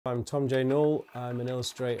I'm Tom J Newell. I'm an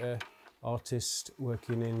illustrator, artist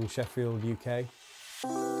working in Sheffield, UK. I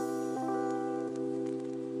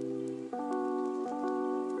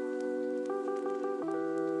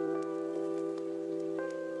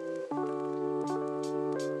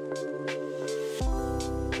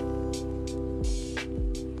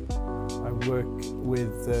work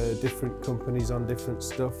with different companies on different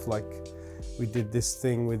stuff, like we did this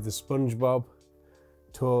thing with the SpongeBob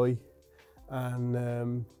toy,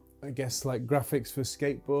 and I guess like graphics for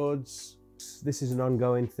skateboards. This is an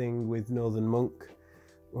ongoing thing with Northern Monk,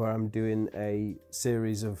 where I'm doing a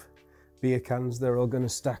series of beer cans. They're all going to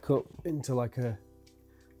stack up into like a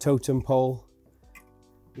totem pole.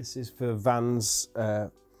 This is for Vans,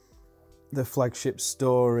 the flagship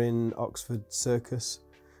store in Oxford Circus,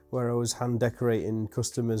 where I was hand decorating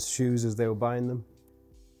customers' shoes as they were buying them.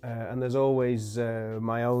 And there's always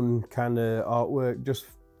my own kind of artwork just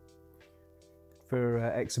for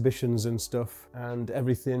exhibitions and stuff, and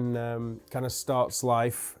everything kind of starts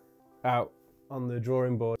life out on the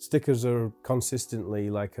drawing board. Stickers are consistently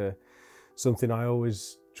like something I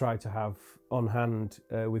always try to have on hand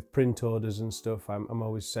with print orders and stuff. I'm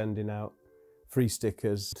always sending out free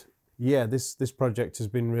stickers. Yeah, this project has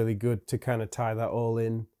been really good to kind of tie that all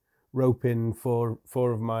in, rope in four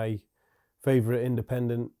of my favourite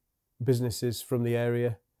independent businesses from the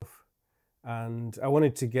area. And I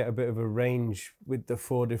wanted to get a bit of a range with the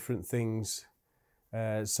 4 different things.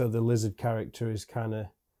 So the lizard character is kind of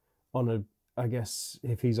on I guess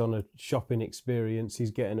if he's on a shopping experience, he's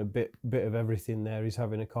getting a bit of everything there. He's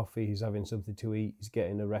having a coffee, he's having something to eat, he's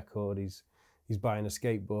getting a record, he's buying a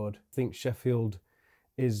skateboard. I think Sheffield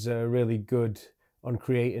is really good on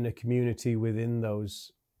creating a community within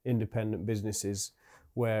those independent businesses,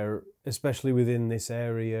 where, especially within this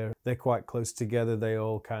area, they're quite close together, they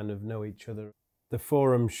all kind of know each other. The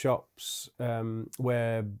Forum shops,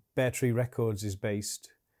 where Bear Tree Records is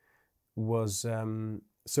based, was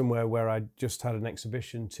somewhere where I just had an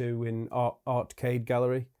exhibition too in Artcade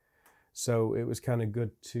Gallery. So it was kind of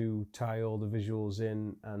good to tie all the visuals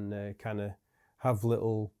in and kind of have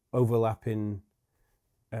little overlapping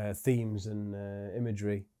themes and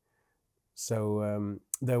imagery. So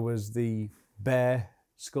there was the bear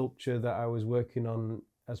sculpture that I was working on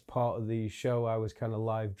as part of the show. I was kind of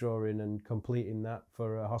live drawing and completing that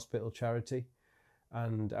for a hospital charity,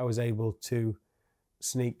 and I was able to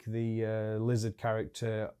sneak the lizard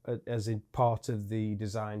character as a part of the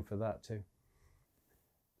design for that too.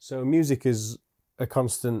 So music is a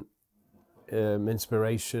constant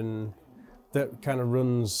inspiration that kind of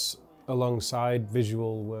runs alongside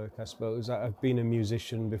visual work, I suppose. I've been a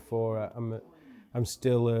musician before. I'm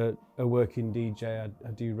still a working DJ.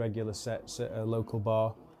 I do regular sets at a local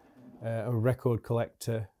bar. I'm a record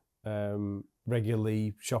collector,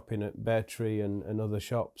 regularly shopping at Bear Tree and other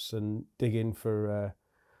shops and digging for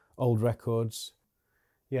old records.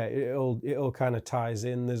 Yeah, it all kind of ties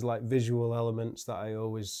in. There's like visual elements that I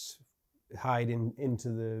always hide into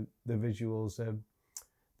the visuals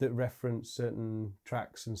that reference certain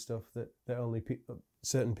tracks and stuff that only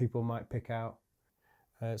certain people might pick out.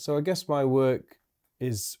 So I guess my work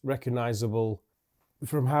is recognizable.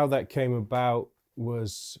 From how that came about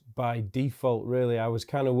was by default, really. I was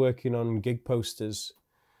kind of working on gig posters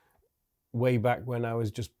way back when I was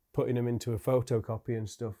just putting them into a photocopy and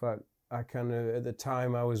stuff. I kind of, at the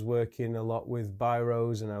time, I was working a lot with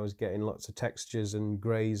biros and I was getting lots of textures and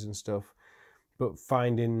greys and stuff, but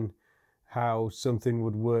finding how something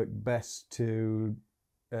would work best to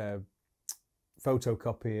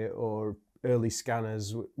photocopy it, or early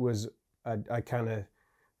scanners, was I kind of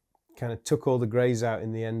took all the greys out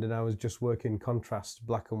in the end, and I was just working contrast,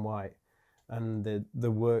 black and white, and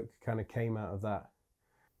the work kind of came out of that.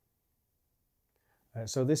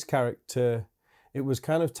 So this character, it was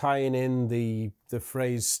kind of tying in the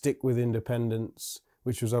phrase "stick with independence,"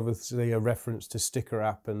 which was obviously a reference to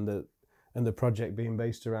Stickerapp and the project being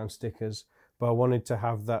based around stickers, but I wanted to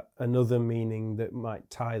have that another meaning that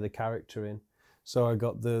might tie the character in. So I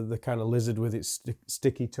got the kind of lizard with its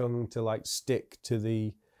sticky tongue to like stick to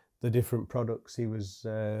the different products he was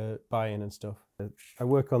buying and stuff. I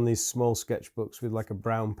work on these small sketchbooks with like a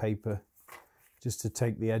brown paper, just to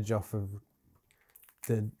take the edge off of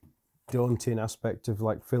the daunting aspect of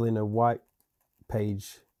like filling a white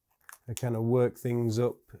page. I kind of work things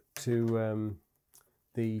up to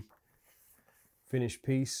the finished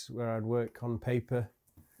piece where I'd work on paper.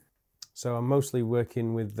 So I'm mostly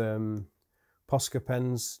working with Posca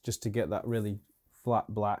pens just to get that really flat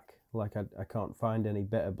black. Like I can't find any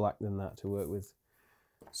better black than that to work with.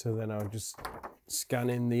 So then I'll just scan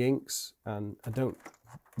in the inks, and I don't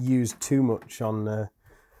use too much on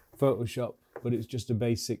Photoshop. but it's just a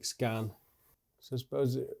basic scan. So I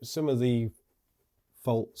suppose some of the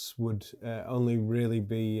faults would only really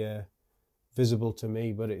be visible to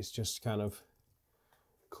me, but it's just kind of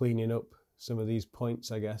cleaning up some of these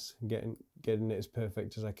points, I guess, and getting it as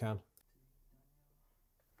perfect as I can.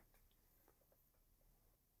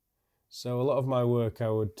 So a lot of my work I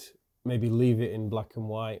would maybe leave it in black and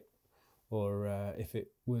white, or if it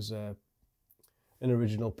was an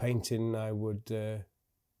original painting I would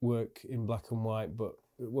work in black and white, but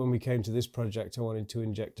when we came to this project I wanted to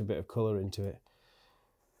inject a bit of colour into it.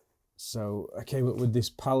 So I came up with this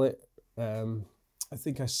palette. I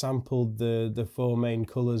think I sampled the four main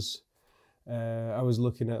colours. I was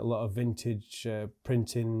looking at a lot of vintage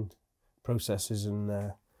printing processes,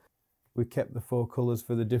 and we kept the four colours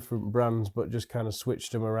for the different brands, but just kind of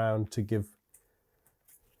switched them around to give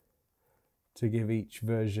each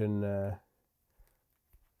version a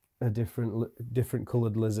different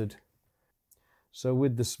coloured lizard. So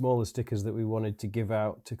with the smaller stickers that we wanted to give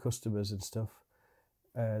out to customers and stuff,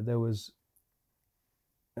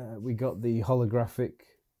 we got the holographic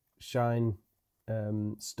shine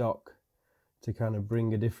stock to kind of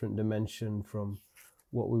bring a different dimension from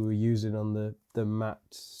what we were using on the matte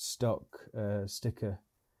stock sticker,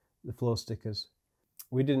 the floor stickers.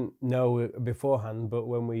 We didn't know beforehand, but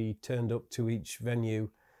when we turned up to each venue,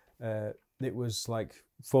 it was like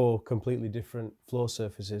four completely different floor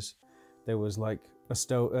surfaces. There was like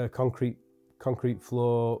a concrete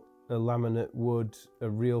floor, a laminate wood, a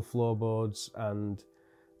real floorboards, and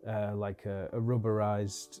like a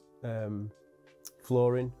rubberized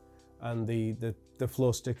flooring, and the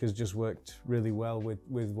floor stickers just worked really well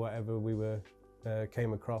with whatever we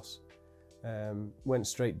came across. Went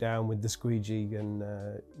straight down with the squeegee, and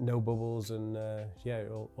no bubbles, and yeah,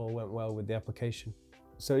 it all went well with the application.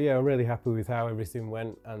 So yeah, I'm really happy with how everything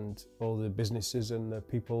went, and all the businesses and the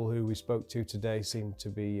people who we spoke to today seemed to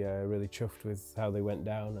be really chuffed with how they went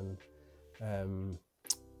down, and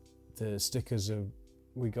the stickers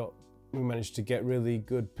we managed to get really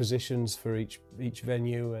good positions for each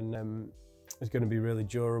venue, and it's going to be really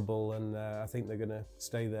durable, and I think they're going to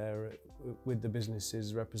stay there with the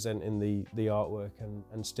businesses representing the artwork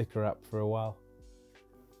and Stickerapp for a while.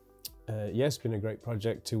 Yeah, it's been a great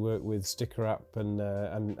project to work with Stickerapp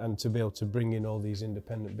and to be able to bring in all these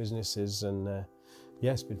independent businesses, and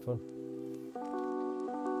yeah, it's been fun.